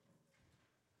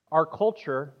our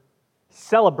culture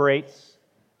celebrates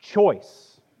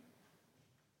choice.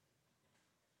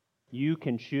 You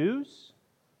can choose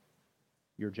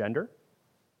your gender,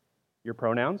 your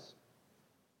pronouns.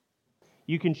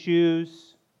 You can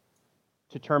choose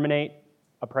to terminate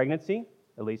a pregnancy,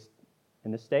 at least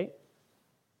in this state.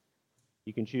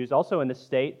 You can choose also in this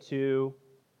state to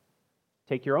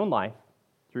take your own life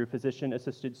through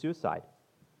physician-assisted suicide.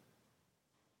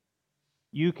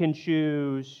 You can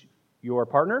choose your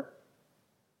partner,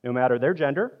 no matter their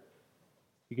gender.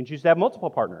 You can choose to have multiple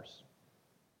partners.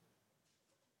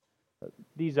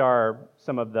 These are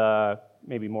some of the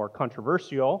maybe more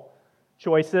controversial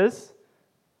choices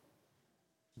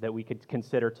that we could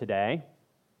consider today.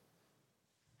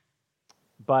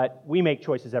 But we make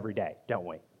choices every day, don't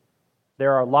we?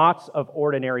 There are lots of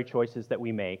ordinary choices that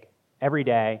we make every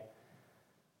day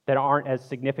that aren't as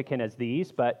significant as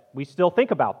these, but we still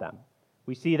think about them.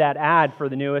 We see that ad for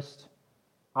the newest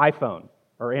iPhone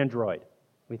or Android.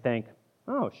 We think,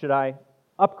 oh, should I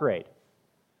upgrade?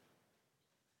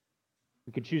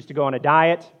 We could choose to go on a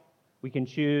diet. We can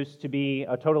choose to be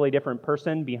a totally different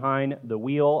person behind the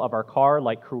wheel of our car,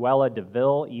 like Cruella de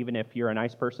Vil, even if you're a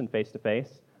nice person face to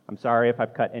face. I'm sorry if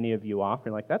I've cut any of you off.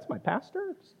 You're like, that's my pastor?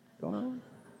 What's going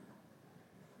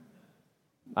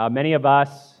on? Many of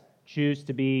us choose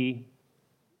to be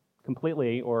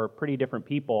completely or pretty different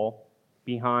people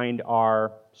behind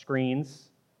our screens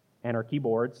and our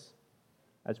keyboards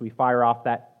as we fire off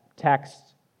that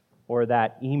text or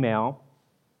that email.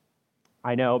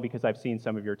 I know because I've seen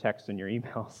some of your texts and your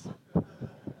emails.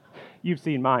 You've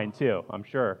seen mine too, I'm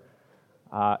sure.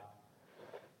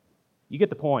 You get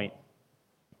the point.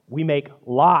 We make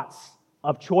lots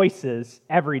of choices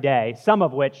every day, some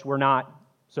of which we're not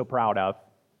so proud of,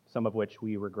 some of which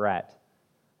we regret.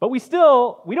 But we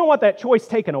don't want that choice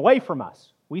taken away from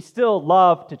us. We still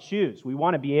love to choose. We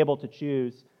want to be able to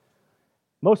choose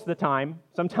most of the time.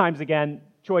 Sometimes, again,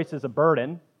 choice is a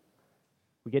burden.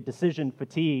 We get decision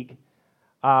fatigue.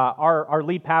 Our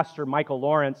lead pastor, Michael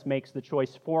Lawrence, makes the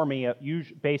choice for me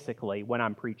basically when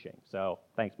I'm preaching. So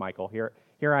thanks, Michael. Here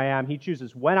I am. He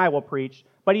chooses when I will preach,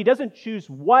 but he doesn't choose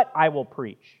what I will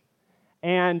preach.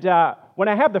 And when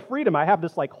I have the freedom, I have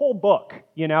this whole book.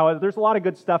 There's a lot of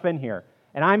good stuff in here.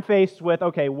 And I'm faced with,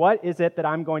 okay, what is it that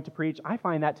I'm going to preach? I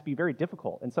find that to be very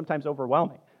difficult and sometimes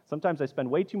overwhelming. Sometimes I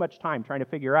spend way too much time trying to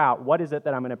figure out what is it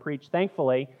that I'm going to preach.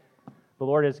 Thankfully, the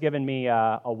Lord has given me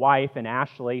a wife in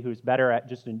Ashley who's better at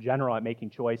just in general at making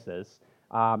choices.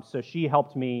 So she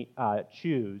helped me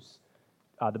choose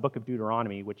the book of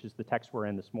Deuteronomy, which is the text we're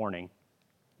in this morning.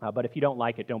 But if you don't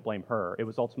like it, don't blame her. It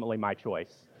was ultimately my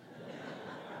choice.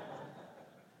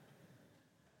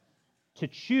 To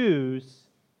choose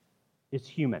is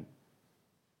human.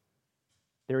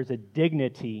 There is a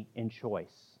dignity in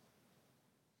choice.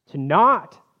 To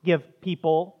not give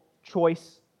people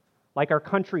choice, like our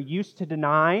country used to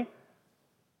deny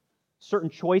certain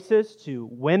choices to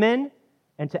women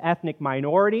and to ethnic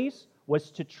minorities, was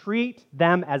to treat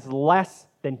them as less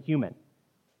than human.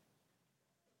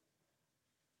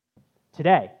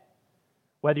 Today,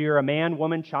 whether you're a man,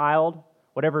 woman, child,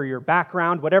 whatever your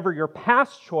background, whatever your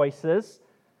past choices,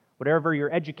 whatever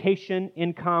your education,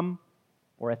 income,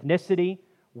 or ethnicity,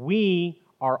 we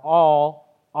are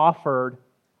all offered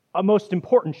a most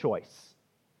important choice.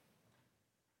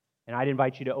 And I'd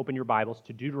invite you to open your Bibles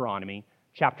to Deuteronomy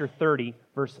chapter 30,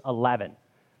 verse 11.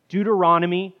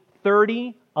 Deuteronomy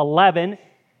 30, 11.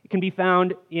 It can be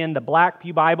found in the black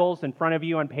pew Bibles in front of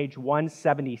you on page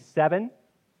 177.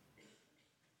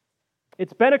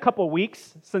 It's been a couple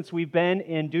weeks since we've been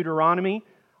in Deuteronomy.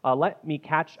 Let me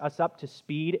catch us up to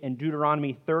speed in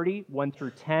Deuteronomy 30, 1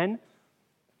 through 10.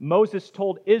 Moses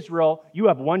told Israel, you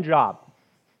have one job: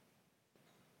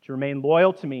 to remain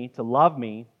loyal to me, to love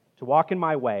me, to walk in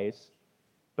my ways.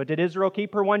 But did Israel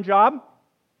keep her one job?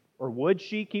 Or would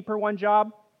she keep her one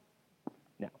job?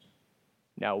 No.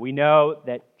 No, we know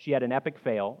that she had an epic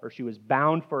fail, or she was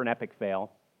bound for an epic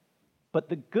fail. But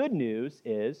the good news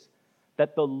is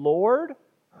that the Lord,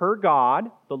 her God,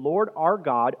 the Lord our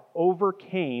God,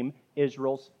 overcame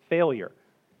Israel's failure.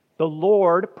 The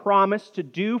Lord promised to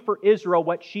do for Israel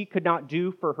what she could not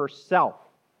do for herself.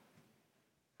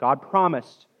 God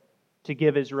promised to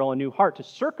give Israel a new heart, to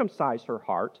circumcise her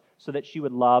heart so that she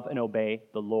would love and obey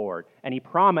the Lord. And He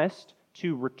promised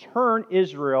to return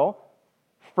Israel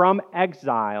from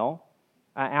exile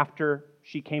after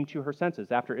she came to her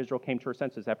senses, after Israel came to her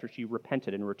senses, after she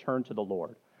repented and returned to the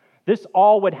Lord. This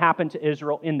all would happen to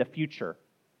Israel in the future,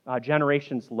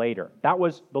 generations later. That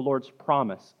was the Lord's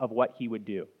promise of what He would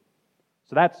do.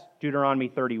 So that's Deuteronomy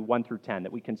 30, 1 through 10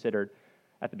 that we considered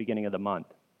at the beginning of the month.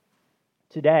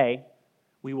 Today,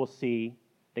 we will see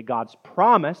that God's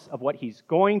promise of what he's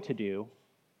going to do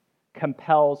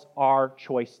compels our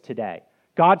choice today.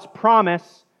 God's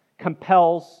promise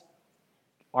compels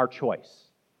our choice.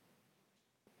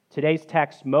 Today's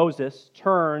text, Moses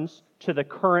turns to the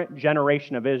current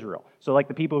generation of Israel. So like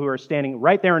the people who are standing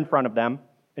right there in front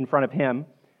of him,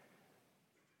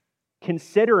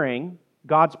 considering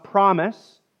God's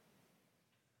promise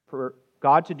for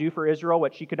God to do for Israel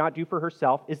what she could not do for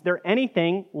herself, is there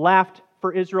anything left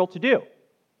for Israel to do?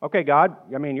 Okay, God,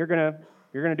 I mean, you're going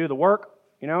to do the work,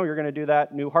 you're going to do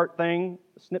that new heart thing,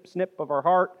 snip, snip of our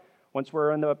heart. Once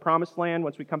we're in the promised land,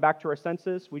 once we come back to our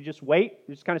senses, we just wait.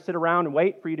 We just kind of sit around and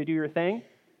wait for you to do your thing.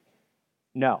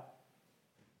 No.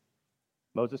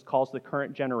 Moses calls the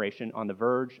current generation on the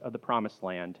verge of the promised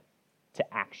land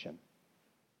to action.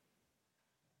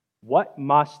 What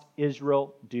must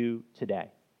Israel do today?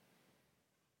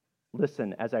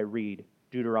 Listen as I read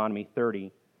Deuteronomy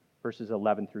 30, verses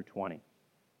 11 through 20.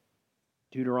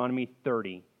 Deuteronomy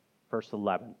 30, verse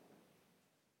 11.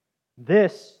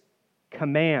 This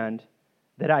command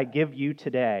that I give you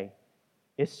today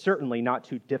is certainly not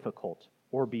too difficult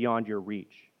or beyond your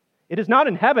reach. It is not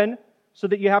in heaven, so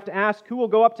that you have to ask, who will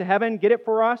go up to heaven, get it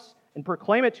for us, and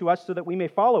proclaim it to us so that we may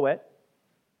follow it?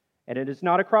 And it is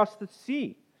not across the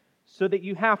sea, so that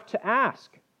you have to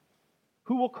ask,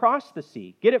 who will cross the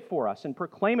sea, get it for us, and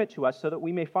proclaim it to us so that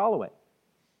we may follow it?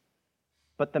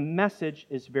 But the message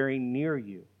is very near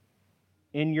you,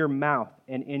 in your mouth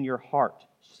and in your heart,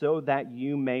 so that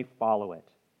you may follow it.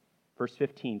 Verse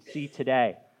 15, see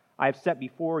today, I have set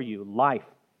before you life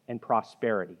and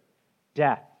prosperity,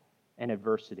 death and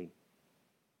adversity.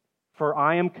 For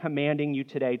I am commanding you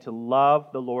today to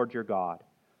love the Lord your God,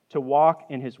 to walk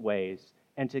in his ways,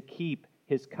 and to keep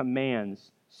his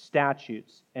commands,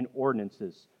 statutes, and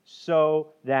ordinances,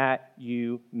 so that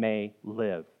you may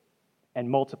live and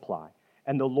multiply,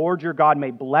 and the Lord your God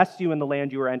may bless you in the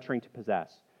land you are entering to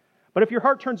possess. But if your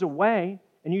heart turns away,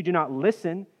 and you do not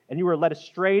listen, and you are led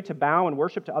astray to bow and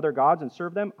worship to other gods and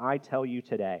serve them, I tell you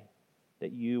today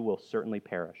that you will certainly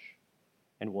perish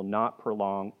and will not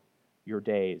prolong your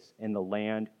days in the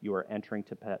land you are entering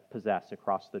to possess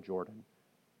across the Jordan.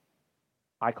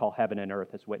 I call heaven and earth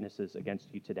as witnesses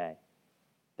against you today,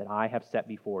 that I have set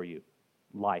before you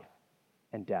life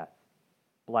and death,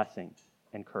 blessing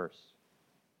and curse.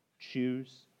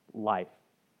 Choose life,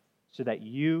 so that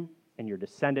you and your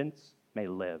descendants may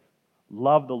live.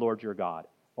 Love the Lord your God,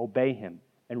 obey him,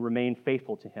 and remain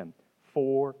faithful to him,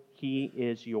 for he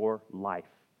is your life,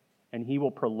 and he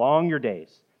will prolong your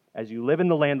days as you live in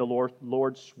the land the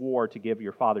Lord swore to give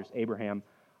your fathers Abraham,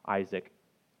 Isaac,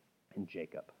 and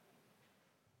Jacob.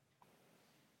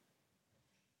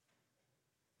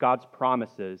 God's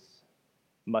promises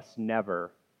must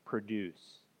never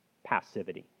produce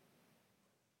passivity.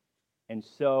 And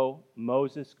so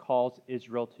Moses calls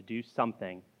Israel to do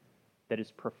something that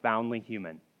is profoundly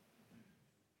human,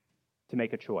 to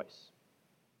make a choice.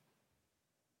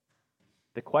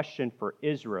 The question for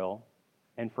Israel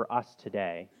and for us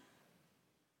today,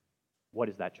 what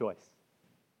is that choice?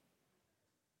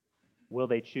 Will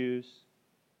they choose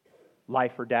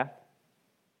life or death?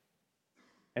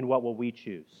 And what will we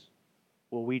choose?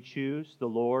 Will we choose the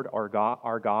Lord our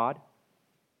God?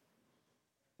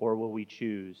 Or will we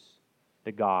choose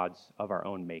the gods of our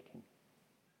own making?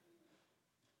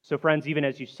 So friends, even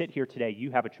as you sit here today,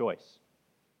 you have a choice.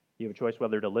 You have a choice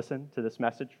whether to listen to this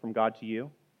message from God to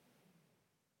you.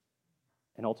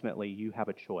 And ultimately, you have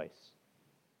a choice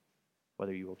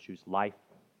whether you will choose life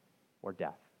or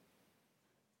death.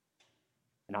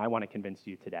 And I want to convince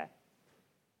you today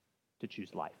to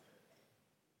choose life.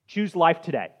 Choose life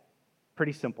today.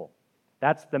 Pretty simple.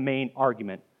 That's the main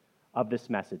argument of this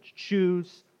message.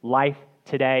 Choose life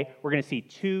today. We're going to see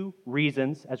two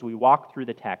reasons as we walk through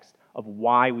the text of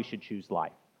why we should choose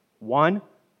life. One,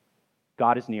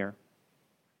 God is near.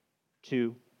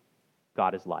 Two,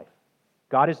 God is life.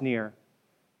 God is near.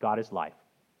 God is life.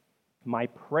 My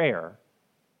prayer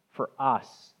for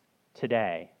us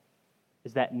today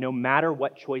is that no matter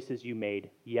what choices you made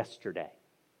yesterday,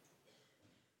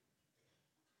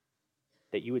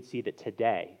 that you would see that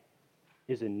today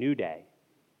is a new day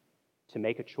to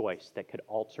make a choice that could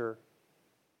alter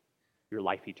your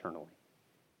life eternally.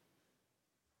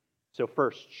 So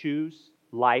first, choose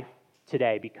life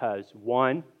today because,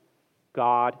 one,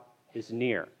 God is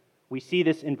near. We see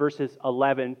this in verses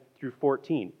 11 through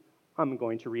 14. I'm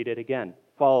going to read it again.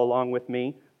 Follow along with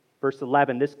me. Verse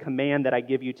 11, this command that I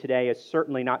give you today is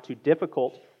certainly not too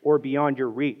difficult or beyond your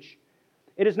reach.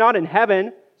 It is not in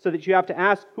heaven, so that you have to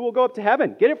ask, who will go up to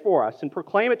heaven? Get it for us and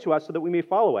proclaim it to us so that we may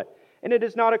follow it. And it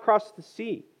is not across the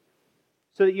sea,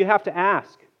 so that you have to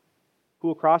ask, who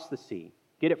will cross the sea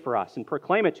get it for us and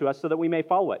proclaim it to us so that we may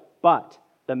follow it. But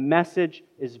the message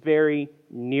is very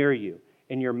near you,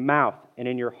 in your mouth and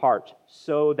in your heart,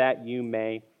 so that you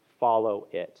may follow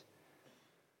it.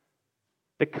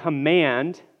 The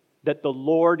command that the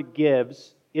Lord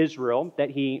gives Israel, that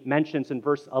he mentions in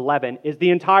verse 11, is the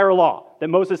entire law that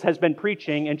Moses has been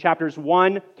preaching in chapters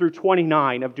 1 through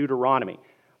 29 of Deuteronomy.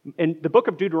 And the book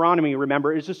of Deuteronomy,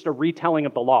 remember, is just a retelling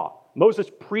of the law. Moses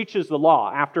preaches the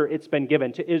law after it's been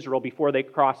given to Israel before they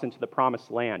cross into the promised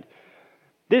land.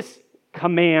 This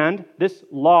command, this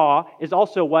law, is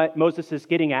also what Moses is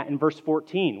getting at in verse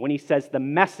 14 when he says the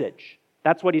message.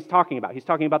 That's what he's talking about. He's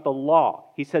talking about the law.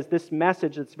 He says this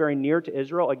message that's very near to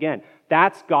Israel, again,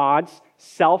 that's God's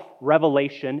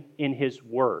self-revelation in his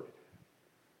word.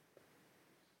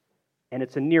 And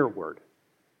it's a near word.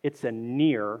 It's a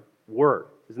near word.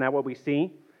 Isn't that what we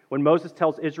see? When Moses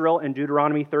tells Israel in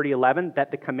Deuteronomy 30:11 that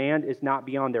the command is not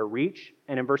beyond their reach,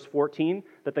 and in verse 14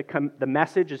 that the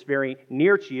message is very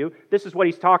near to you, this is what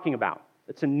he's talking about.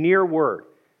 It's a near word.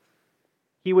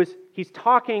 He's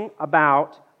talking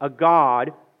about a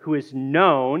God who is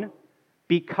known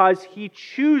because he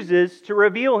chooses to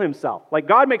reveal himself. Like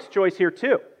God makes a choice here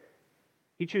too.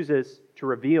 He chooses to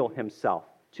reveal himself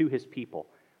to his people.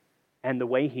 And the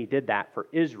way he did that for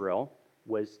Israel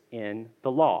was in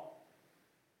the law.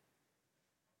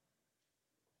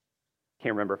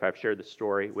 Can't remember if I've shared this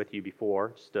story with you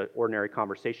before, just an ordinary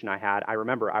conversation I had. I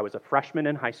remember I was a freshman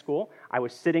in high school. I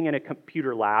was sitting in a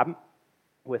computer lab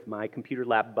with my computer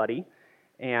lab buddy,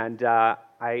 and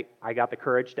I got the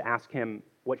courage to ask him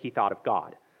what he thought of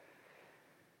God.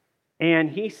 And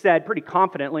he said pretty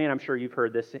confidently, and I'm sure you've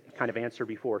heard this kind of answer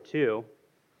before too,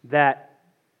 that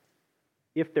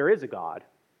if there is a God,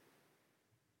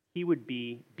 he would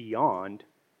be beyond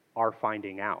our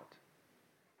finding out.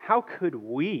 How could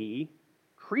we,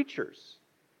 creatures,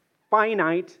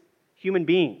 finite human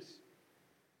beings,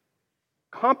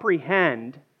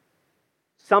 comprehend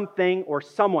something or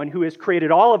someone who has created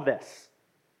all of this?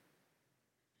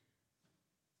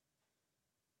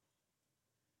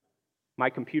 My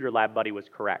computer lab buddy was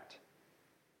correct.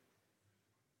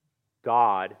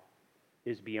 God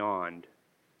is beyond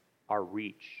our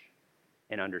reach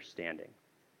and understanding.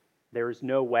 There is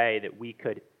no way that we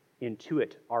could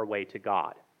intuit our way to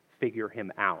God, figure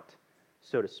him out,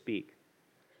 so to speak.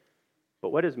 But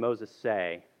what does Moses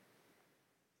say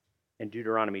in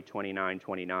Deuteronomy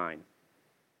 29:29?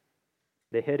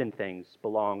 The hidden things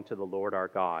belong to the Lord our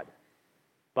God,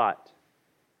 but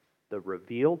the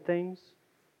revealed things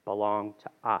belong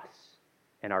to us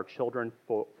and our children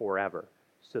forever,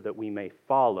 so that we may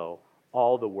follow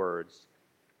all the words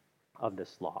of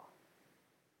this law.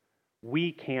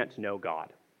 We can't know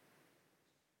God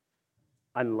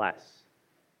unless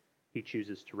he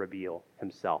chooses to reveal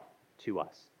himself to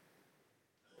us.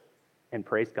 And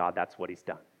praise God, that's what he's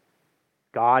done.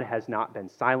 God has not been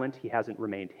silent. He hasn't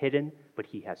remained hidden, but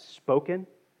he has spoken.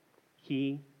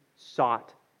 He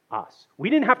sought us. We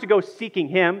didn't have to go seeking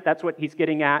him. That's what he's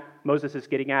getting at. Moses is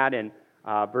getting at in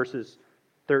verses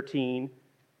 13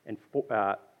 and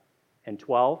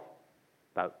 12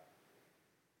 about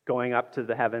going up to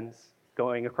the heavens,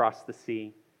 going across the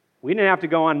sea. We didn't have to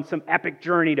go on some epic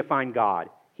journey to find God.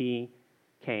 He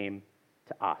came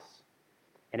to us.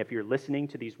 And if you're listening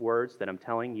to these words that I'm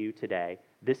telling you today,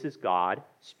 this is God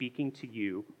speaking to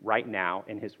you right now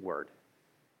in his word.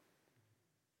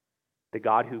 The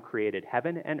God who created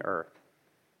heaven and earth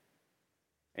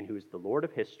and who is the Lord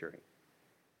of history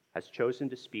has chosen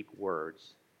to speak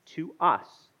words to us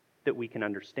that we can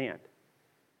understand.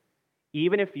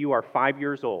 Even if you are 5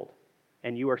 years old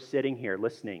and you are sitting here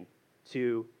listening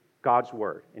to God's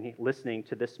word and listening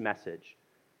to this message,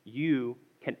 you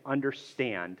can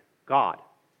understand God.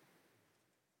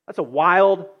 That's a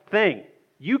wild thing.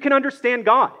 You can understand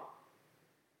God.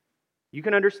 You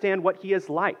can understand what he is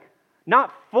like.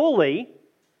 Not fully,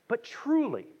 but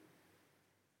truly.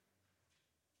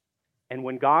 And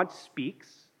when God speaks,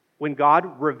 when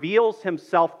God reveals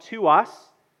himself to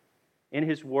us in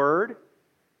his word,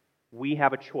 we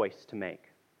have a choice to make.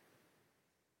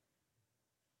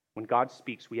 When God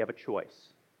speaks, we have a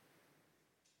choice.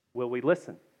 Will we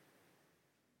listen?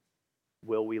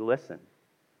 Will we listen?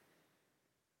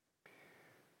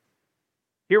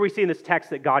 Here we see in this text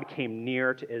that God came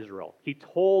near to Israel. He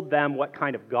told them what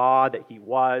kind of God that he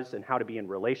was and how to be in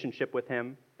relationship with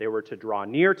him. They were to draw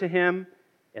near to him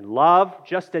in love,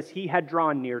 just as he had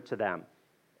drawn near to them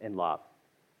in love.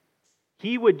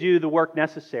 He would do the work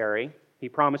necessary. He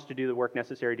promised to do the work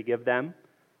necessary to give them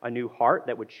a new heart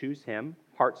that would choose him,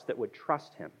 hearts that would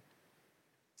trust him.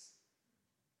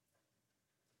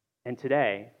 And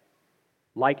today,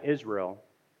 like Israel,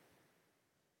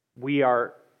 we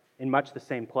are in much the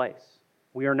same place.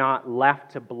 We are not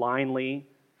left to blindly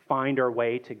find our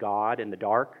way to God in the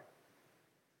dark.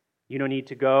 You don't need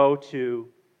to go to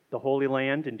the Holy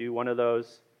Land and do one of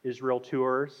those Israel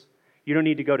tours. You don't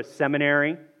need to go to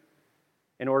seminary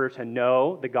in order to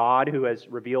know the God who has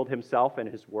revealed himself in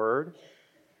his word.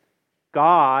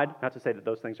 God, not to say that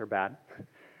those things are bad,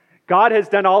 God has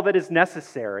done all that is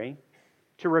necessary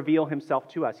to reveal himself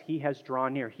to us. He has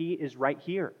drawn near. He is right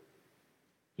here.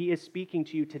 He is speaking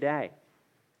to you today.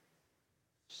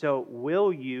 So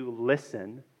will you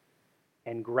listen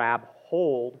and grab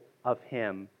hold of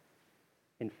him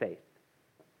in faith?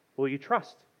 Will you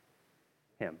trust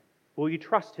him? Will you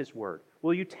trust his word?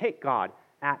 Will you take God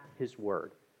at his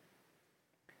word?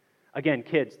 Again,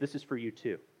 kids, this is for you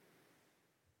too.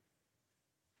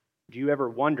 Do you ever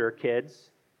wonder,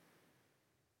 kids,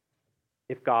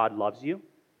 if God loves you?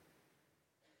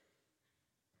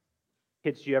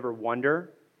 Kids, do you ever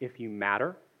wonder if you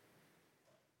matter?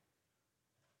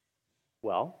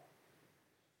 Well,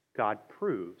 God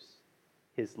proves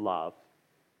his love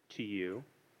to you.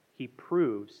 He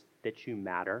proves that you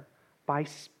matter by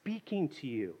speaking to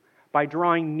you, by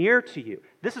drawing near to you.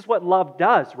 This is what love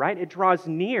does, right? It draws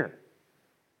near.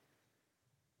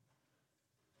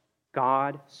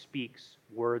 God speaks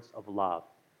words of love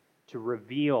to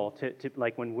reveal, to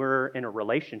like when we're in a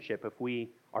relationship, if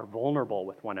we are vulnerable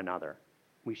with one another,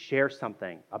 we share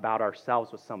something about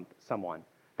ourselves with someone.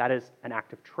 That is an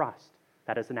act of trust.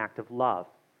 That is an act of love.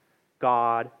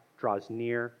 God draws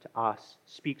near to us,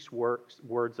 speaks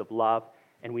words of love,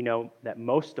 and we know that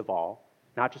most of all,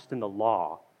 not just in the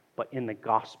law, but in the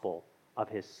gospel of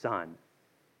his Son,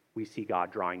 we see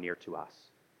God drawing near to us.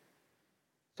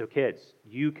 So kids,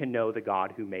 you can know the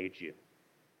God who made you,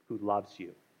 who loves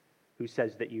you, who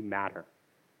says that you matter,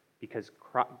 because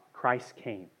Christ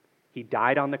came. He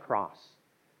died on the cross,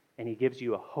 and he gives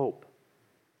you a hope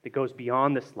that goes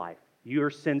beyond this life. Your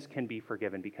sins can be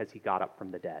forgiven because he got up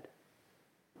from the dead.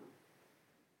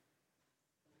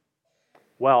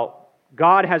 Well,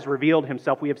 God has revealed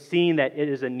himself. We have seen that it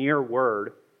is a near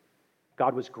word.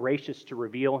 God was gracious to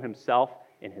reveal himself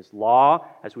in his law,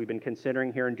 as we've been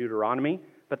considering here in Deuteronomy.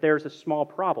 But there's a small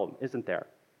problem, isn't there?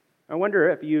 I wonder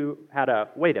if you had a,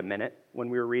 wait a minute, when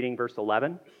we were reading verse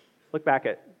 11. Look back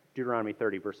at Deuteronomy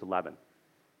 30, verse 11. It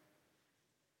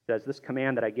says, this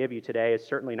command that I give you today is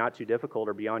certainly not too difficult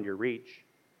or beyond your reach.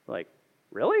 Like,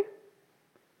 really?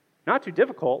 Not too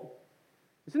difficult?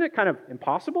 Isn't it kind of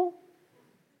impossible?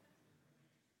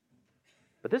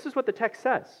 But this is what the text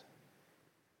says.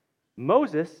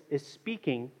 Moses is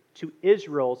speaking to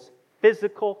Israel's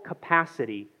physical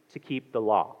capacity to keep the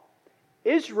law.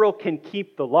 Israel can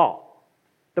keep the law.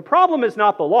 The problem is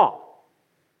not the law.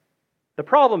 The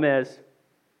problem is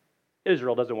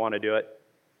Israel doesn't want to do it.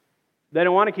 They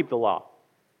don't want to keep the law.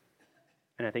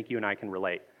 And I think you and I can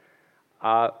relate. It's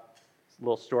a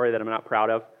little story that I'm not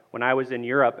proud of. When I was in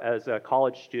Europe as a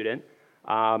college student,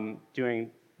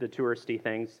 doing the touristy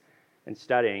things and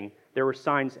studying, there were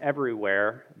signs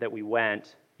everywhere that we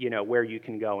went, where you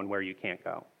can go and where you can't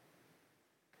go.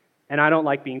 And I don't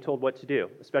like being told what to do,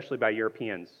 especially by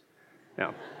Europeans.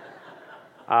 No.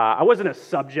 I wasn't a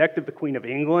subject of the Queen of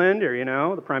England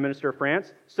or, the Prime Minister of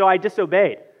France, so I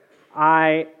disobeyed.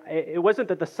 It wasn't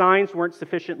that the signs weren't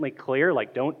sufficiently clear,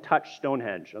 like don't touch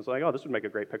Stonehenge. I was like, oh, this would make a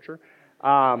great picture.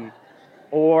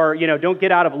 Or, don't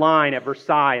get out of line at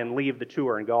Versailles and leave the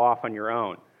tour and go off on your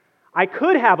own. I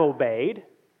could have obeyed.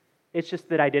 It's just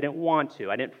that I didn't want to.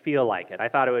 I didn't feel like it. I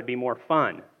thought it would be more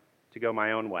fun to go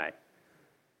my own way.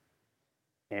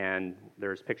 And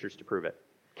there's pictures to prove it.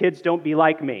 Kids, don't be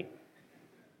like me.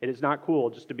 It is not cool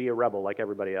just to be a rebel like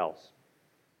everybody else.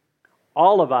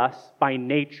 All of us, by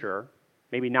nature,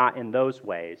 maybe not in those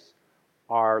ways,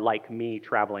 are like me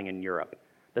traveling in Europe.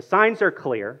 The signs are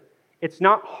clear. It's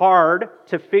not hard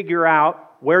to figure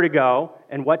out where to go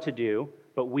and what to do,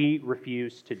 but we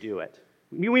refuse to do it.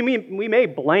 We may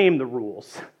blame the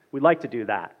rules. We like to do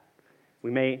that.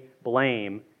 We may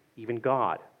blame even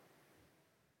God.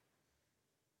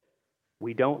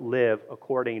 We don't live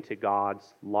according to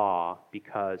God's law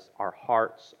because our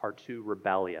hearts are too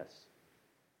rebellious.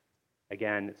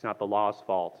 Again, it's not the law's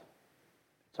fault.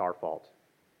 It's our fault.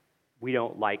 We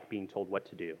don't like being told what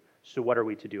to do. So what are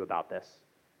we to do about this?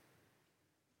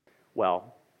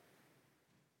 Well,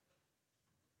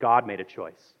 God made a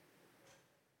choice.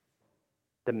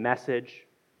 The message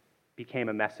became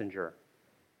a messenger.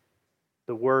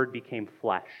 The word became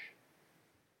flesh.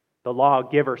 The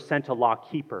lawgiver sent a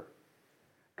lawkeeper.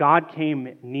 God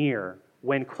came near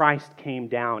when Christ came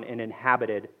down and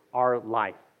inhabited our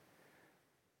life.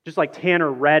 Just like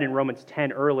Tanner read in Romans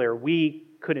 10 earlier, we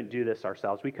couldn't do this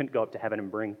ourselves. We couldn't go up to heaven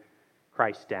and bring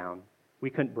Christ down. We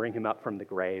couldn't bring him up from the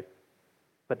grave.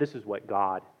 But this is what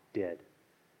God did.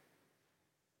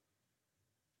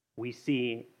 We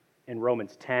see in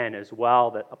Romans 10 as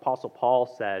well that Apostle Paul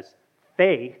says,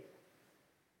 faith,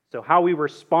 so how we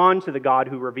respond to the God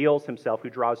who reveals himself, who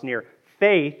draws near,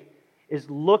 faith is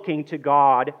looking to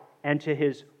God and to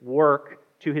his work,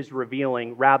 to his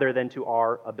revealing, rather than to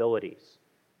our abilities.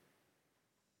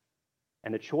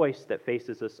 And the choice that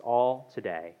faces us all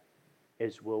today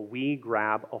is, will we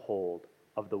grab a hold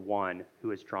of the one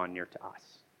who is drawn near to us?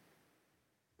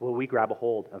 Will we grab a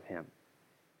hold of him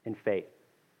in faith?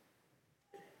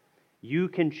 You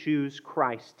can choose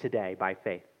Christ today by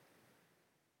faith.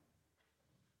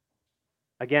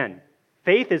 Again,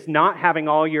 faith is not having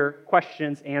all your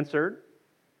questions answered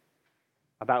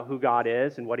about who God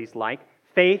is and what he's like.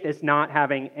 Faith is not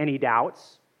having any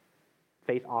doubts.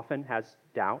 Faith often has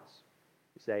doubts.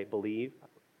 You say, believe.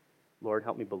 Lord,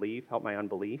 help me believe. Help my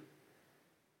unbelief.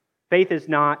 Faith is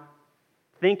not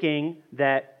thinking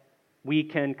that we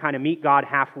can kind of meet God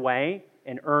halfway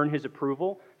and earn his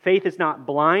approval. Faith is not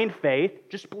blind faith.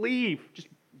 Just believe.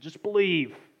 Just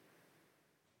believe.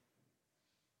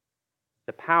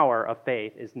 The power of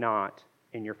faith is not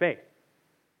in your faith.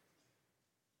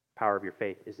 The power of your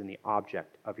faith is in the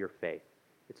object of your faith.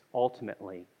 It's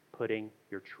ultimately putting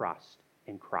your trust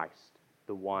in Christ,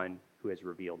 the one who has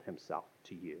revealed himself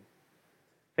to you.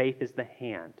 Faith is the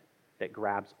hand that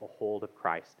grabs a hold of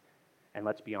Christ. And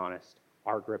let's be honest,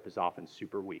 our grip is often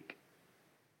super weak.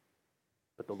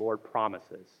 But the Lord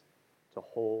promises to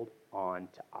hold on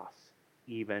to us,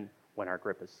 even when our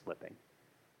grip is slipping.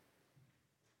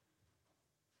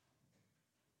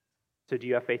 So do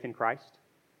you have faith in Christ?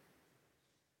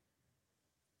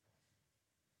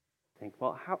 Think,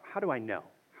 well, how do I know?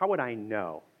 How would I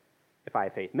know if I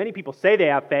have faith? Many people say they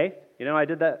have faith. You know, I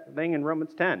did that thing in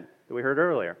Romans 10 that we heard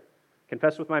earlier.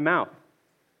 Confess with my mouth.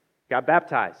 Got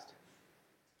baptized.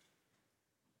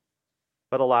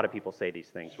 But a lot of people say these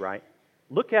things, right?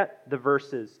 Look at the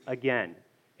verses again,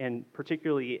 and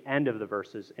particularly the end of the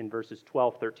verses in verses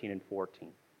 12, 13, and 14.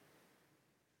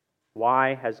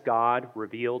 Why has God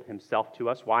revealed himself to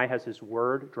us? Why has his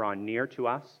word drawn near to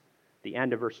us? The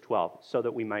end of verse 12, so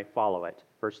that we may follow it.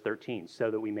 Verse 13,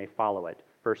 so that we may follow it.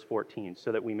 Verse 14,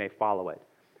 so that we may follow it.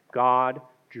 God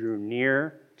drew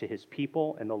near to his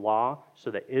people in the law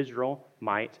so that Israel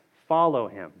might follow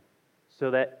him,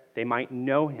 so that they might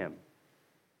know him.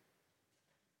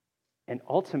 And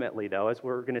ultimately, though, as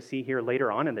we're going to see here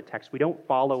later on in the text, we don't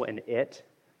follow an it.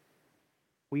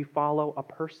 We follow a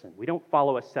person. We don't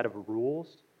follow a set of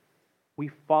rules. We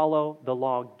follow the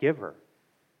lawgiver,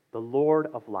 the Lord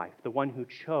of life, the one who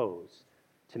chose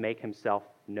to make himself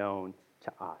known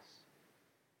to us.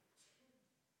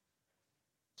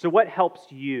 So what helps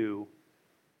you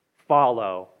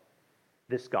follow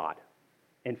this God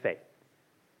in faith?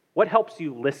 What helps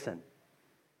you listen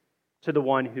to the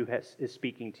one who is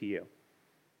speaking to you?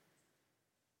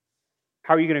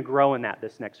 How are you going to grow in that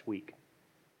this next week?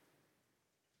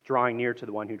 Drawing near to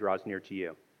the one who draws near to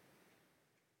you.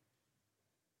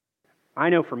 I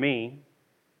know for me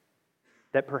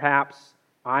that perhaps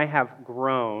I have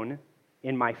grown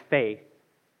in my faith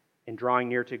in drawing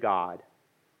near to God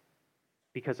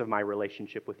because of my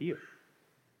relationship with you,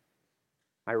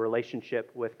 my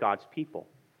relationship with God's people.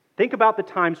 Think about the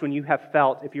times when you have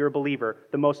felt, if you're a believer,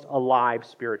 the most alive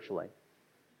spiritually.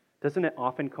 Doesn't it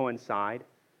often coincide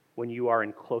when you are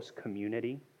in close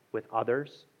community with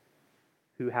others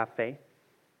who have faith?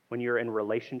 When you're in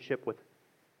relationship with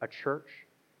a church?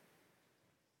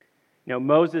 You know,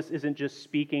 Moses isn't just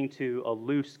speaking to a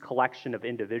loose collection of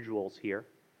individuals here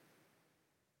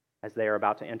as they are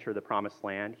about to enter the promised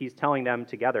land. He's telling them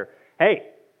together, hey,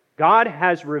 God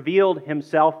has revealed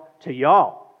himself to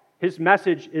y'all. His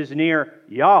message is near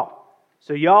y'all.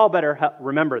 So y'all better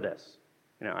remember this.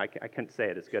 You know, I couldn't say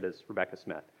it as good as Rebecca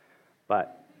Smith.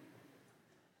 But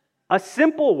a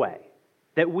simple way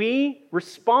that we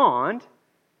respond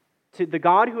to the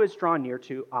God who has drawn near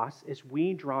to us is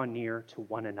we draw near to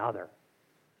one another.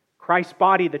 Christ's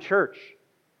body, the church.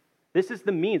 This is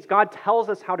the means. God tells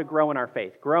us how to grow in our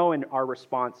faith, grow in our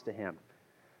response to him.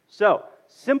 So,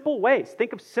 simple ways.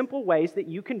 Think of simple ways that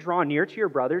you can draw near to your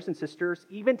brothers and sisters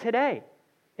even today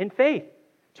in faith,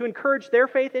 to encourage their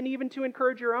faith and even to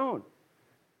encourage your own.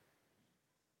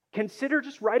 Consider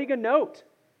just writing a note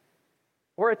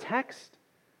or a text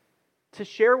to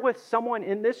share with someone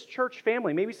in this church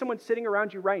family, maybe someone sitting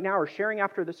around you right now or sharing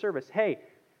after the service. Hey,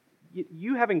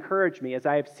 you have encouraged me as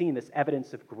I have seen this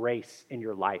evidence of grace in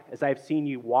your life, as I have seen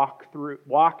you walk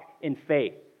in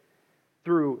faith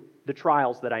through the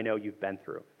trials that I know you've been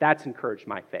through. That's encouraged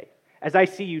my faith. as I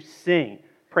see you sing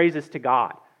praises to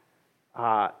God,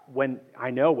 when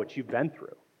I know what you've been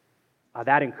through,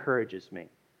 that encourages me.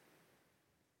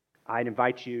 I'd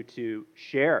invite you to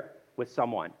share with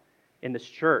someone in this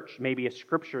church maybe a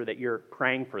scripture that you're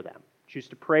praying for them. Choose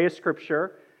to pray a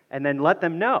scripture and then let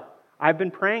them know, I've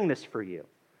been praying this for you.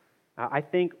 I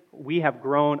think we have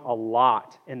grown a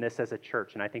lot in this as a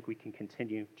church, and I think we can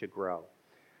continue to grow.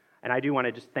 And I do want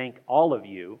to just thank all of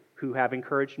you who have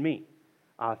encouraged me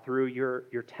through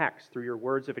your text, through your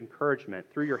words of encouragement,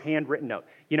 through your handwritten note.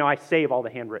 You know, I save all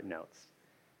the handwritten notes.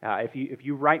 If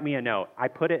you write me a note, I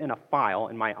put it in a file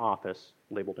in my office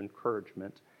labeled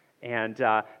encouragement, and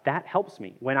that helps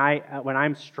me when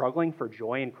I'm struggling for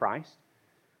joy in Christ,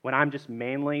 when I'm just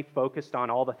mainly focused on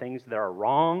all the things that are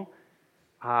wrong.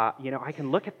 I can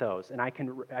look at those and I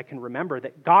can remember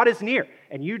that God is near,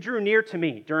 and you drew near to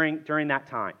me during that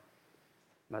time.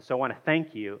 So I want to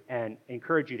thank you and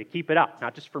encourage you to keep it up,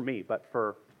 not just for me, but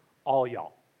for all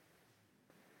y'all.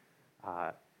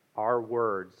 Our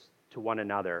words to one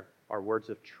another, our words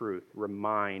of truth,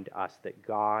 remind us that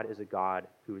God is a God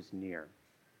who is near.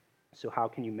 So how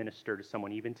can you minister to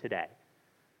someone even today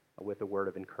with a word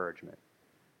of encouragement?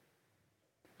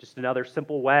 Just another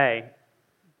simple way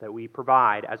that we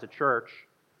provide as a church,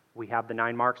 we have the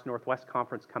 9 Marks Northwest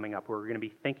Conference coming up where we're going to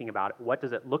be thinking about what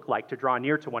does it look like to draw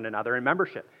near to one another in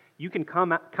membership. You can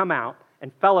come out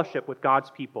and fellowship with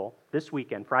God's people this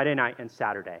weekend, Friday night and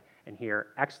Saturday, and hear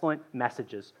excellent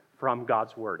messages from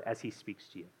God's Word as He speaks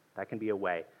to you. That can be a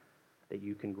way that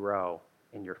you can grow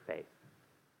in your faith.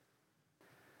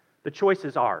 The choice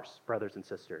is ours, brothers and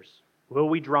sisters. Will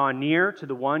we draw near to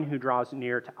the one who draws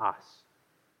near to us?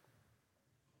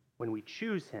 When we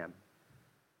choose Him,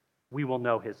 we will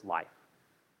know His life.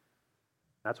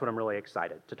 That's what I'm really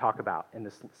excited to talk about in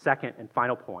this second and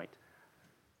final point.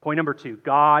 Point number 2,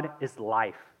 God is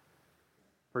life.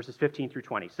 Verses 15 through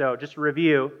 20. So just to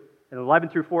review, in 11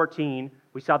 through 14,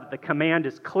 we saw that the command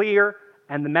is clear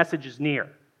and the message is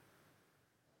near.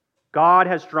 God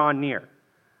has drawn near.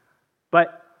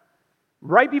 But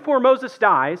right before Moses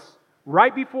dies,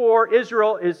 right before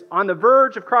Israel is on the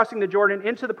verge of crossing the Jordan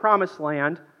into the promised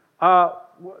land,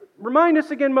 remind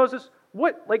us again, Moses,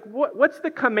 what's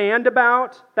the command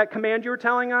about? That command you were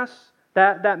telling us?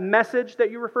 That message that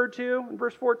you referred to in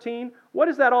verse 14? What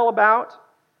is that all about?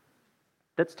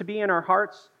 That's to be in our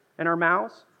hearts and our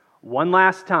mouths? One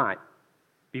last time,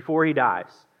 before he dies,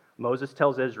 Moses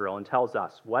tells Israel and tells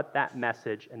us what that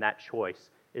message and that choice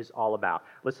is all about.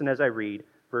 Listen as I read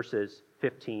verses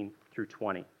 15 through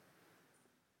 20.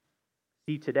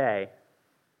 See, today,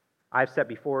 I've set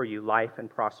before you life and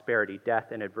prosperity, death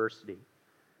and adversity.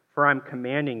 For I'm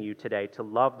commanding you today to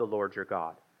love the Lord your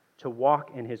God, to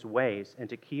walk in His ways, and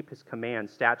to keep His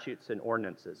commands, statutes, and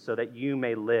ordinances, so that you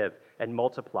may live and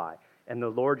multiply, and the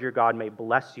Lord your God may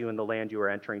bless you in the land you are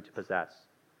entering to possess.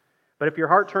 But if your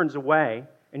heart turns away,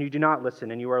 and you do not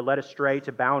listen, and you are led astray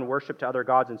to bow and worship to other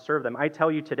gods and serve them, I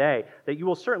tell you today that you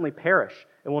will certainly perish,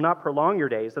 and will not prolong your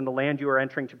days in the land you are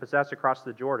entering to possess across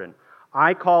the Jordan.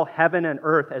 I call heaven and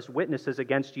earth as witnesses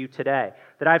against you today,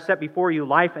 that I have set before you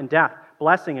life and death,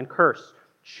 blessing and curse.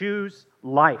 Choose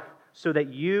life, so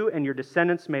that you and your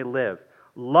descendants may live.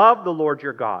 Love the Lord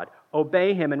your God.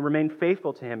 Obey Him and remain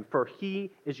faithful to Him, for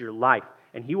He is your life,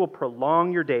 and He will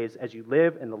prolong your days as you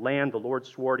live in the land the Lord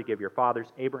swore to give your fathers,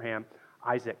 Abraham,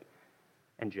 Isaac,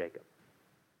 and Jacob.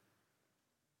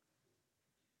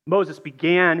 Moses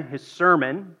began his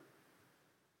sermon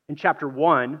in chapter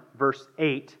 1, verse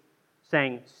 8,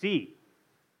 saying, see,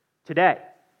 today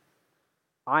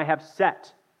I have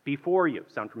set before you.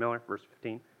 Sound familiar? Verse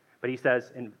 15. But he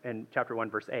says in chapter 1,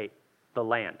 verse 8, the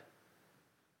land.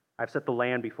 I've set the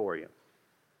land before you.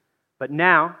 But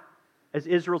now, as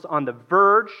Israel's on the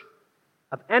verge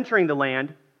of entering the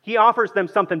land, he offers them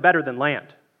something better than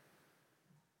land.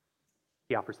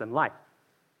 He offers them life.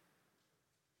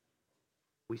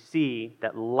 We see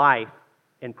that life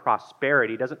and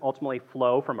prosperity doesn't ultimately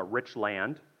flow from a rich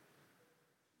land.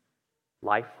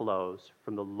 Life flows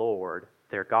from the Lord,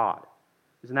 their God.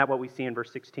 Isn't that what we see in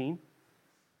verse 16?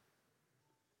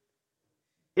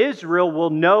 Israel will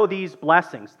know these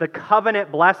blessings, the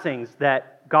covenant blessings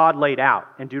that God laid out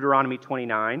in Deuteronomy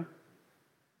 29.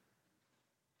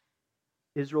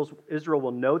 Israel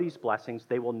will know these blessings.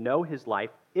 They will know His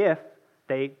life if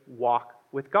they walk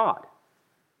with God,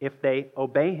 if they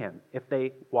obey Him, if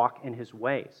they walk in His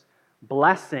ways.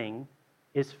 Blessing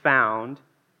is found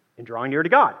in drawing near to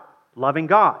God, loving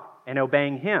God, and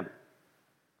obeying Him.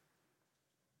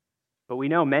 But we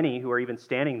know many who are even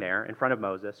standing there in front of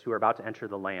Moses, who are about to enter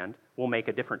the land, will make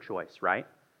a different choice, right?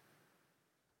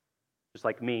 Just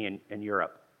like me in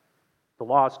Europe. The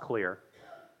law is clear.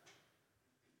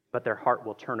 but their heart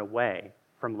will turn away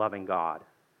from loving God.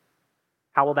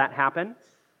 How will that happen?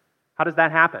 How does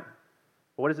that happen?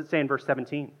 Well, what does it say in verse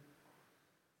 17?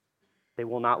 They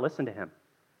will not listen to him.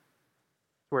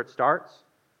 That's where it starts.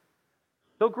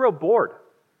 They'll grow bored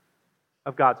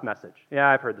of God's message. Yeah,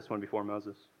 I've heard this one before,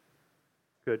 Moses.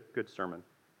 Good sermon.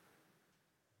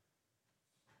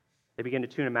 They begin to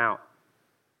tune him out.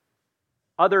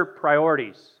 Other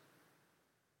priorities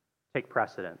take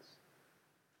precedence.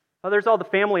 Oh, there's all the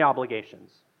family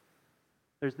obligations.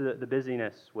 There's the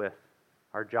busyness with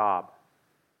our job.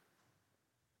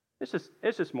 It's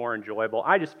just more enjoyable.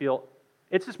 I just feel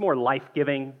it's just more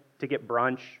life-giving to get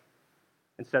brunch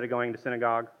instead of going to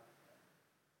synagogue.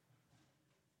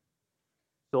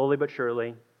 Slowly but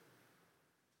surely,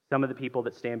 some of the people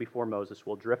that stand before Moses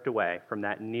will drift away from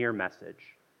that near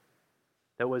message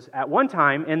that was at one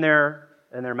time in their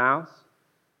mouths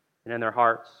and in their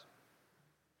hearts.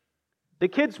 The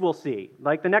kids will see,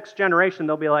 like the next generation,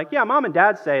 they'll be like, yeah, mom and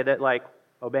dad say that like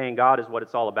obeying God is what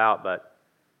it's all about, but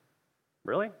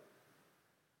really?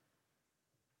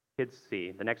 Kids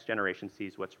see, the next generation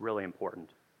sees what's really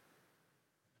important.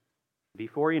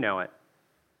 Before you know it,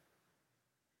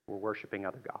 we're worshiping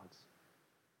other gods.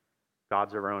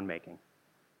 Gods of our own making.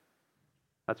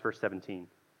 That's verse 17.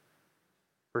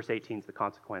 Verse 18 is the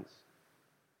consequence.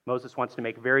 Moses wants to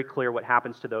make very clear what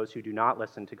happens to those who do not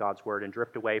listen to God's word and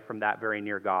drift away from that very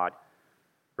near God.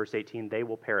 Verse 18, they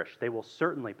will perish. They will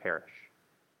certainly perish.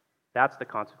 That's the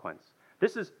consequence.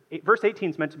 Verse 18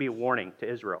 is meant to be a warning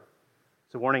to Israel.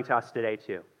 It's a warning to us today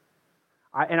too.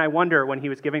 I wonder when he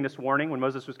was giving this warning, when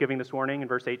Moses was giving this warning in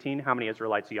verse 18, how many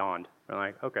Israelites yawned? They're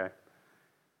like, okay.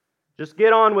 Just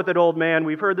get on with it, old man.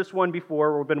 We've heard this one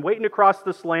before. We've been waiting to cross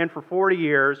this land for 40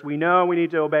 years. We know we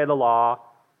need to obey the law.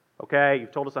 Okay,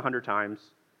 you've told us 100 times.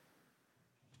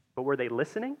 But were they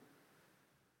listening?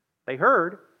 They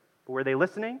heard, but were they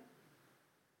listening?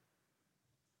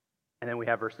 And then we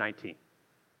have verse 19.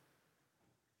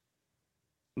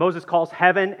 Moses calls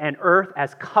heaven and earth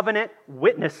as covenant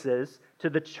witnesses to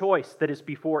the choice that is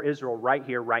before Israel right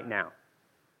here, right now.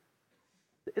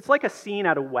 It's like a scene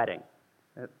at a wedding.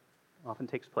 It often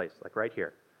takes place, like right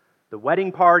here. The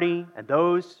wedding party and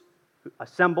those who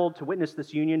assembled to witness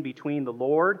this union between the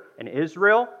Lord and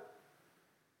Israel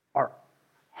are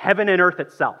heaven and earth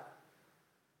itself.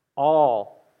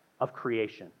 All of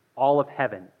creation, all of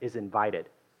heaven is invited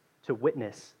to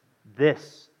witness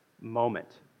this moment.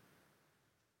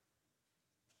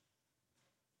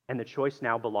 And the choice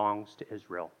now belongs to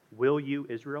Israel. Will you,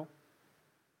 Israel,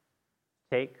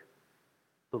 take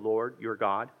the Lord your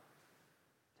God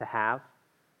to have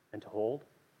and to hold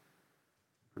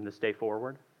from this day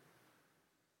forward?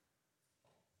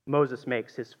 Moses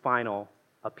makes his final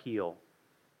appeal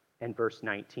in verse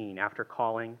 19 after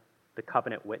calling the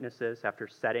covenant witnesses, after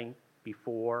setting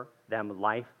before them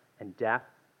life and death.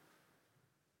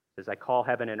 He says, I call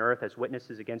heaven and earth as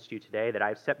witnesses against you today that I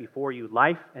have set before you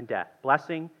life and death,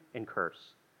 blessing and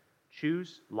curse.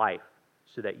 Choose life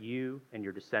so that you and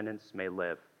your descendants may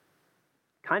live.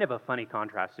 Kind of a funny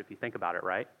contrast if you think about it,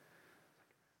 right?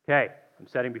 Okay, I'm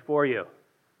setting before you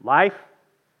life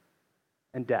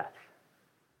and death.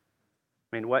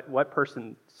 I mean, what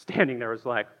person standing there was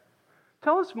like,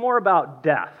 tell us more about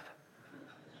death.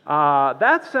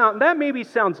 That maybe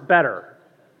sounds better.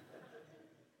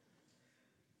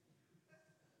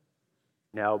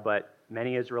 No, but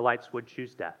many Israelites would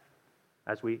choose death,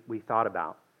 as we thought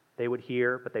about. They would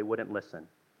hear, but they wouldn't listen.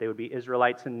 They would be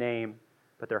Israelites in name,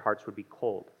 but their hearts would be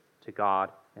cold to God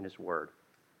and His Word.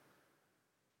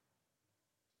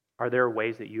 Are there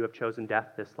ways that you have chosen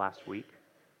death this last week?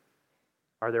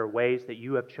 Are there ways that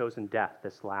you have chosen death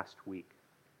this last week?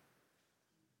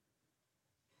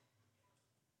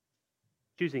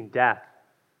 Choosing death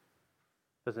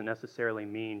doesn't necessarily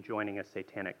mean joining a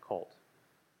satanic cult.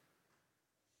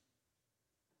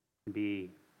 It can be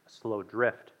a slow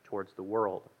drift towards the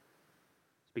world.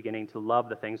 It's beginning to love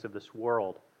the things of this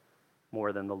world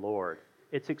more than the Lord.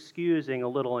 It's excusing a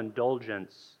little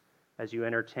indulgence as you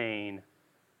entertain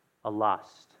a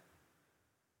lust,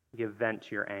 give vent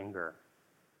to your anger,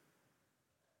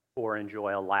 or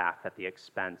enjoy a laugh at the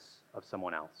expense of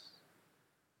someone else.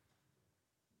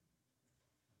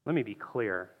 Let me be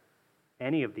clear.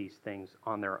 Any of these things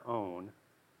on their own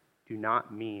do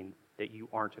not mean that you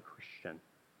aren't a Christian,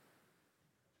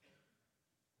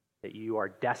 that you are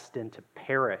destined to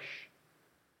perish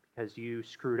because you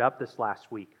screwed up this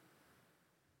last week.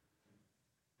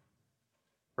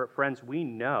 But friends, we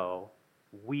know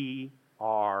we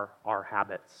are our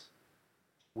habits.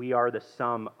 We are the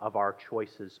sum of our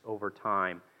choices over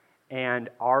time. And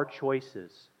our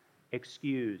choices,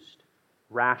 excused,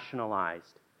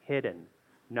 rationalized, hidden,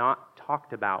 not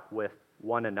talked about with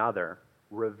one another,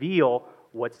 reveal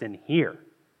what's in here.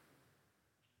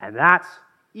 And that's,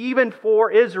 even for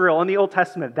Israel in the Old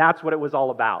Testament, that's what it was all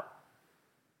about.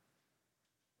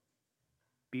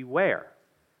 Beware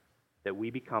that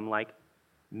we become like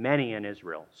many in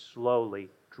Israel, slowly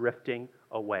drifting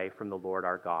away from the Lord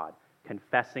our God,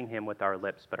 confessing Him with our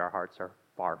lips, but our hearts are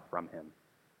far from Him.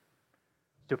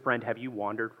 So, friend, have you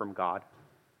wandered from God?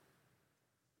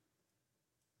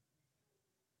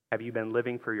 Have you been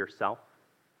living for yourself?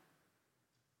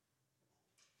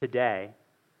 Today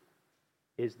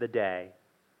is the day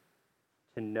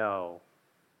to know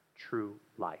true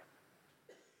life.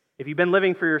 If you've been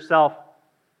living for yourself,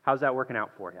 how's that working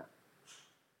out for you?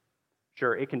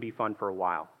 Sure, it can be fun for a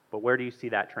while, but where do you see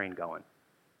that train going?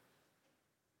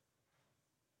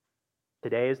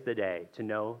 Today is the day to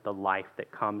know the life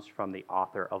that comes from the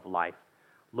author of life.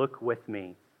 Look with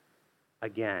me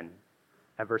again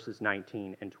at verses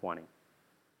 19 and 20.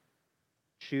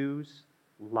 Choose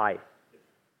life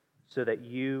so that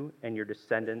you and your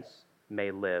descendants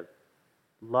may live.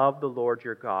 Love the Lord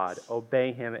your God,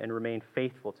 obey Him, and remain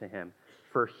faithful to Him,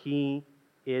 for He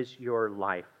is your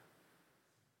life.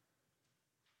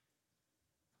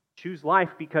 Choose life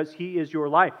because He is your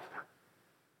life.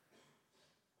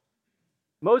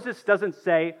 Moses doesn't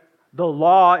say the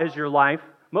law is your life.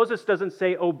 Moses doesn't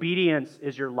say obedience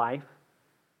is your life.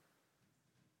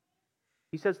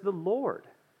 He says the Lord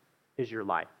is your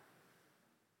life.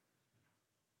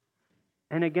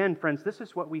 And again, friends, this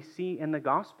is what we see in the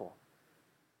gospel.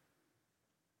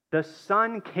 The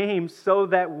Son came so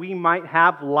that we might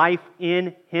have life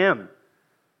in Him.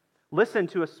 Listen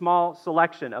to a small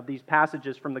selection of these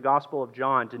passages from the Gospel of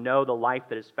John to know the life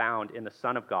that is found in the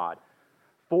Son of God.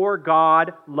 For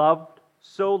God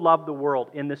so loved the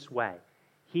world in this way.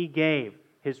 He gave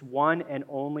His one and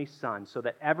only Son so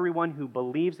that everyone who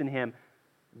believes in Him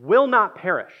will not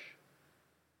perish,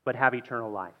 but have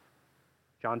eternal life.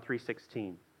 John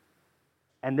 3:16.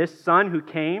 And this Son who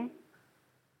came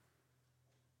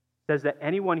says that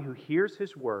anyone who hears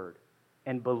His word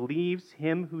and believes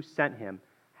Him who sent Him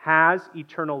has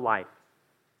eternal life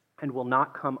and will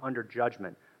not come under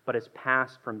judgment, but is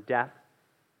passed from death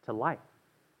to life.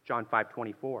 John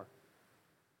 5:24.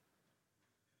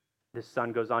 This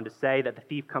Son goes on to say that the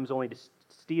thief comes only to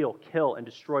steal, kill, and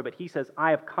destroy, but He says, I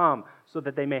have come so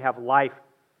that they may have life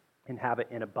and have it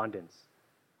in abundance.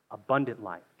 Abundant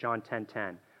life. John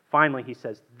 10:10. Finally, He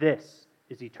says, this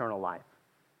is eternal life.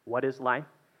 What is life?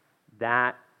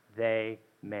 That they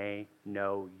may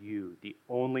know you, the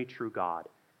only true God,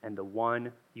 and the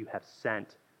one you have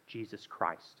sent, Jesus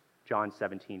Christ. John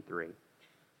 17:3.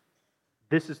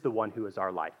 This is the one who is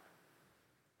our life.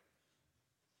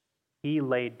 He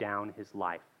laid down His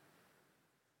life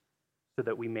so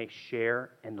that we may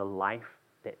share in the life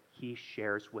that He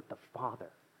shares with the Father.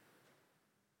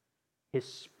 His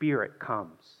Spirit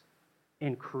comes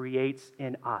and creates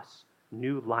in us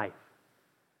new life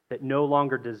that no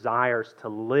longer desires to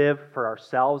live for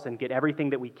ourselves and get everything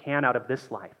that we can out of this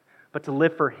life, but to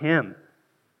live for Him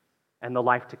and the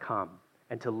life to come,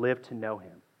 and to live to know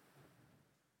Him.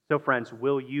 So, friends,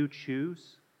 will you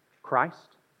choose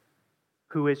Christ,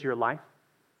 who is your life,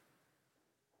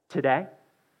 today?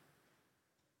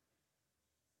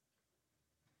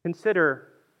 Consider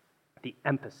the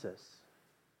emphasis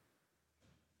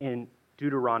in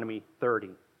Deuteronomy 30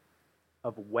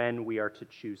 of when we are to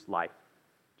choose life.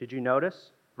 Did you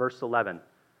notice? Verse 11.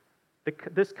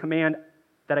 This command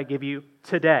that I give you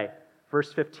today.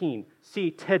 Verse 15.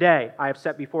 See, today I have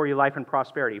set before you life and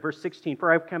prosperity. Verse 16.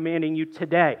 For I am commanding you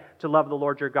today to love the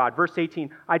Lord your God. Verse 18.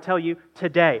 I tell you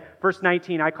today. Verse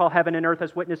 19. I call heaven and earth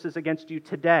as witnesses against you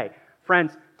today.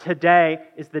 Friends, today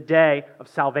is the day of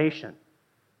salvation.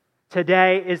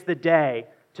 Today is the day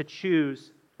to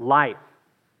choose life.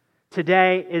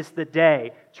 Today is the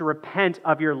day to repent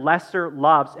of your lesser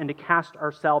loves and to cast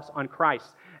ourselves on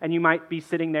Christ. And you might be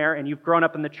sitting there and you've grown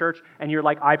up in the church and you're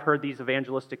like, I've heard these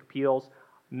evangelistic appeals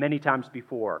many times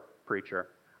before, preacher.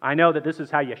 I know that this is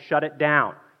how you shut it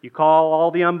down. You call all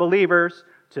the unbelievers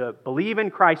to believe in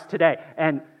Christ today.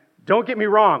 And don't get me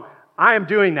wrong, I am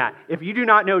doing that. If you do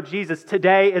not know Jesus,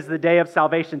 today is the day of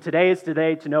salvation. Today is the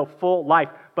day to know full life.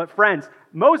 But friends,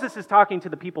 Moses is talking to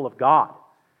the people of God.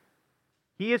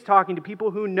 He is talking to people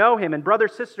who know Him. And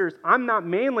brothers, sisters, I'm not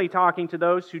mainly talking to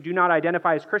those who do not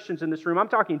identify as Christians in this room. I'm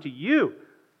talking to you,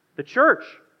 the church.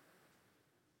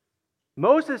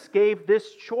 Moses gave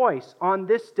this choice on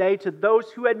this day to those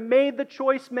who had made the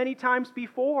choice many times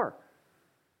before,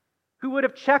 who would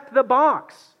have checked the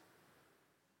box.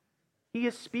 He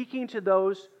is speaking to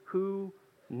those who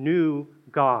knew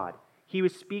God. He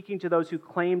was speaking to those who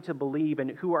claim to believe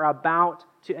and who are about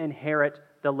to inherit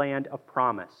the land of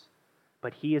promise.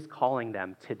 But he is calling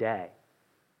them today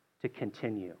to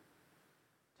continue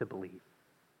to believe,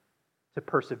 to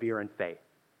persevere in faith.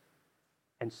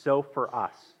 And so for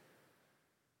us,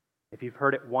 if you've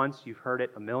heard it once, you've heard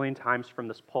it a million times from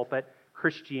this pulpit,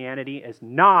 Christianity is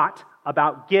not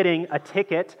about getting a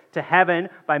ticket to heaven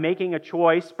by making a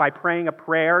choice, by praying a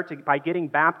prayer, by getting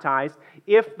baptized.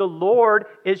 If the Lord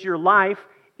is your life,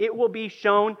 it will be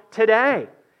shown today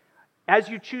as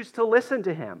you choose to listen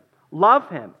to Him, love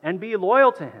Him, and be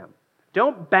loyal to Him.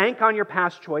 Don't bank on your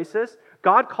past choices.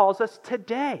 God calls us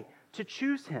today to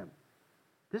choose Him.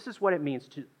 This is what it means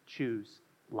to choose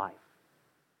life.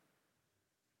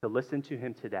 To listen to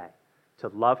Him today, to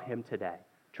love Him today,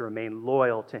 to remain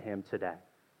loyal to Him today.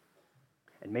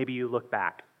 And maybe you look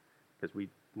back, because we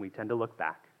tend to look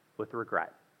back with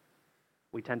regret.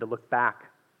 We tend to look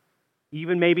back,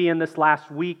 even maybe in this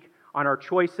last week, on our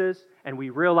choices, and we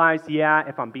realize, yeah,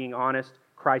 if I'm being honest,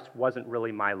 Christ wasn't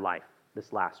really my life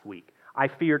this last week. I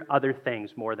feared other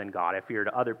things more than God. I feared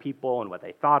other people and what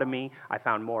they thought of me. I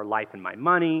found more life in my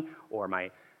money or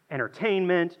my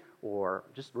entertainment or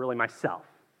just really myself.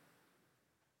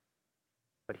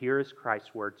 But here is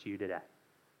Christ's word to you today.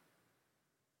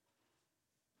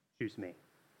 Choose me.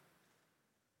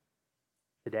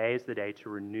 Today is the day to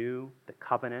renew the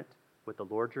covenant with the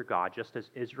Lord your God, just as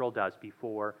Israel does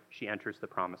before she enters the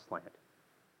promised land.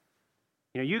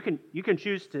 You can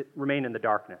choose to remain in the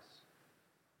darkness.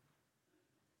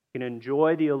 You can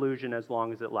enjoy the illusion as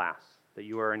long as it lasts, that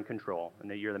you are in control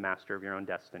and that you're the master of your own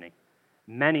destiny.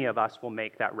 Many of us will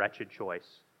make that wretched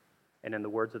choice. And in the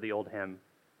words of the old hymn,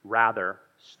 rather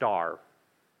starve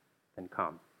than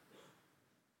come.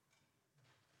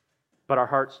 But our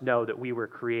hearts know that we were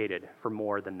created for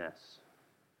more than this.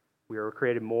 We were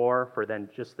created more for than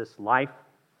just this life.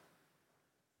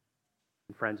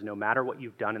 And friends, no matter what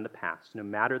you've done in the past, no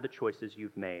matter the choices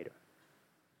you've made,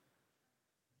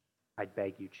 I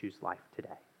beg you, choose life today.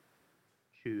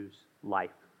 Choose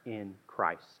life in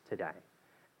Christ today.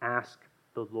 Ask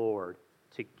the Lord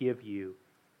to give you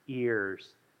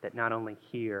ears that not only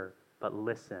hear, but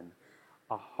listen,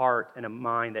 a heart and a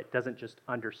mind that doesn't just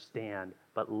understand,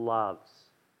 but loves.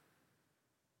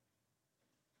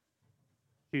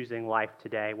 Choosing life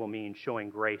today will mean showing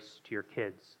grace to your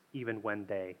kids, even when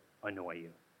they annoy you.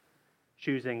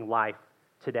 Choosing life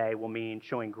today will mean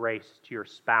showing grace to your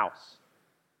spouse,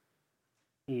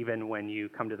 even when you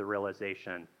come to the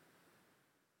realization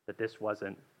that this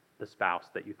wasn't the spouse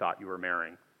that you thought you were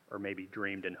marrying, or maybe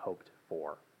dreamed and hoped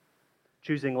for.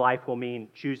 Choosing life will mean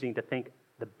choosing to think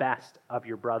the best of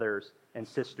your brothers and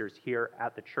sisters here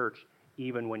at the church,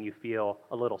 even when you feel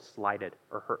a little slighted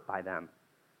or hurt by them.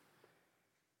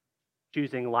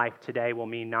 Choosing life today will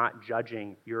mean not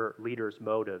judging your leaders'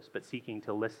 motives, but seeking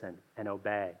to listen and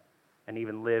obey, and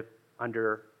even live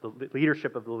under the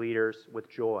leadership of the leaders with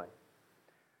joy.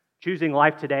 Choosing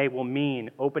life today will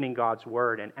mean opening God's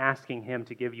word and asking Him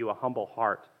to give you a humble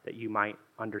heart that you might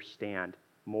understand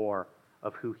more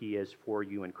of who He is for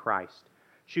you in Christ.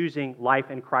 Choosing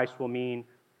life in Christ will mean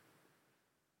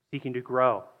seeking to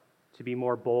grow, to be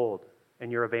more bold in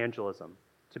your evangelism,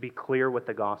 to be clear with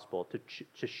the gospel,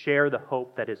 to share the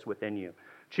hope that is within you.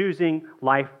 Choosing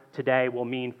life today will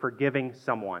mean forgiving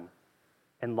someone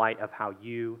in light of how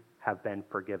you have been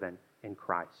forgiven in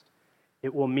Christ.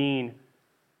 It will mean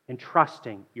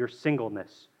entrusting your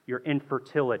singleness, your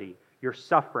infertility, your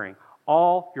suffering,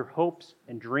 all your hopes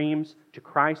and dreams to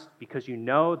Christ, because you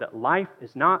know that life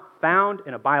is not found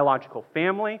in a biological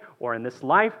family or in this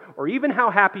life or even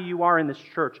how happy you are in this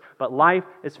church, but life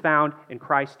is found in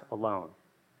Christ alone.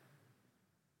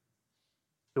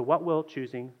 So what will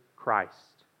choosing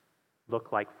Christ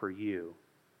look like for you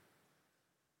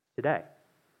today?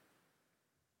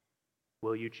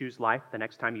 Will you choose life the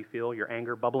next time you feel your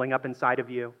anger bubbling up inside of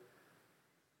you,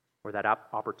 or that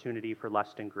opportunity for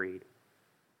lust and greed?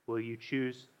 Will you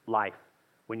choose life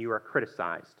when you are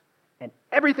criticized and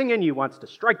everything in you wants to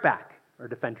strike back or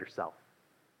defend yourself?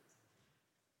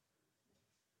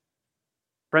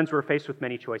 Friends, we're faced with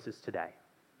many choices today,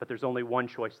 but there's only one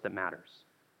choice that matters.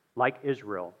 Like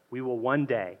Israel, we will one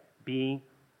day be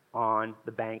on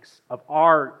the banks of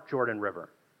our Jordan River.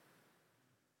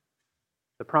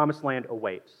 The promised land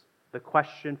awaits. The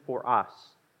question for us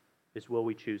is, will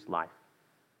we choose life?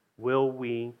 Will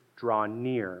we draw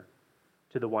near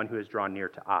to the one who has drawn near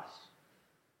to us?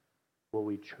 Will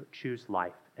we choose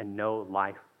life and know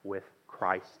life with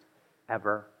Christ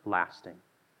everlasting?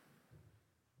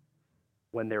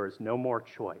 When there is no more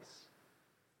choice,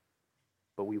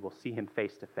 but we will see Him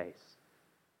face to face,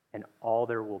 and all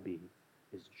there will be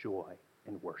is joy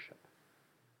and worship.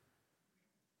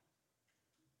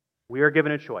 We are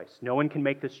given a choice. No one can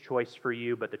make this choice for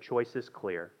you, but the choice is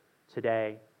clear.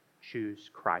 Today, choose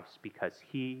Christ because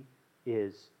he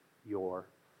is your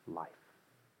life.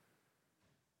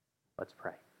 Let's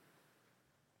pray.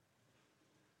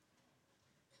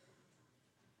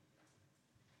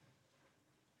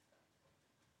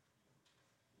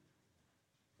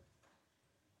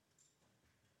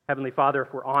 Heavenly Father,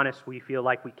 if we're honest, we feel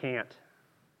like we can't.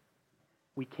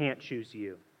 We can't choose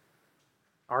you.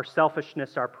 Our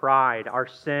selfishness, our pride, our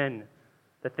sin,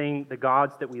 the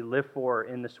gods that we live for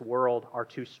in this world are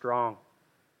too strong.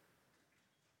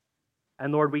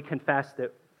 And Lord, we confess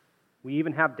that we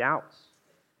even have doubts.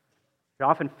 It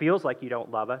often feels like you don't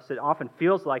love us. It often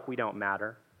feels like we don't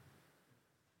matter.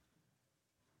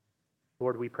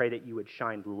 Lord, we pray that you would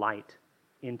shine light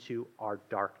into our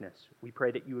darkness. We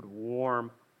pray that you would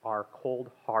warm our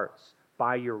cold hearts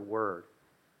by your word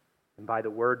and by the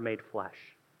word made flesh.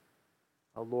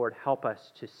 Oh Lord, help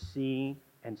us to see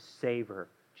and savor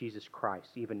Jesus Christ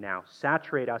even now.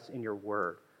 Saturate us in your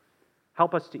word.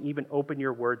 Help us to even open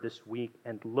your word this week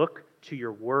and look to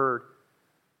your word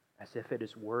as if it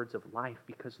is words of life,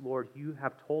 because Lord, you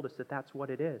have told us that that's what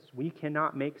it is. We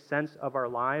cannot make sense of our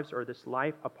lives or this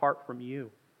life apart from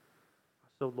you.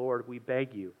 So Lord, we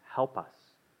beg you, help us.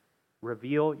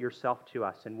 Reveal yourself to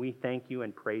us, and we thank you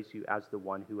and praise you as the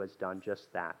one who has done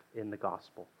just that in the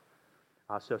gospel.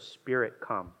 So Spirit,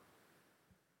 come.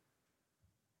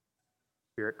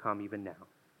 Spirit, come even now.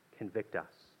 Convict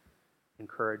us,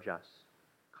 encourage us,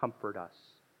 comfort us,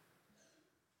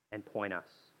 and point us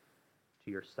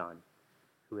to your Son,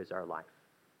 who is our life.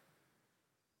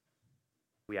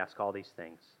 We ask all these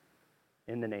things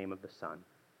in the name of the Son,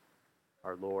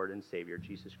 our Lord and Savior,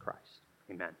 Jesus Christ.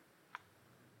 Amen.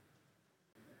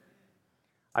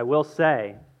 I will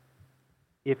say,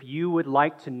 if you would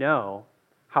like to know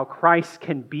how Christ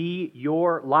can be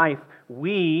your life,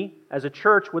 we as a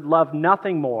church would love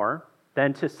nothing more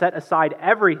than to set aside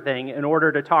everything in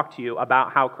order to talk to you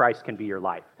about how Christ can be your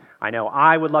life. I know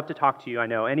I would love to talk to you. I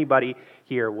know anybody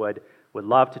here would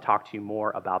love to talk to you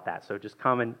more about that. So just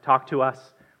come and talk to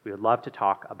us. We would love to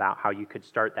talk about how you could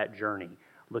start that journey,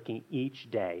 looking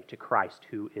each day to Christ,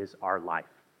 who is our life.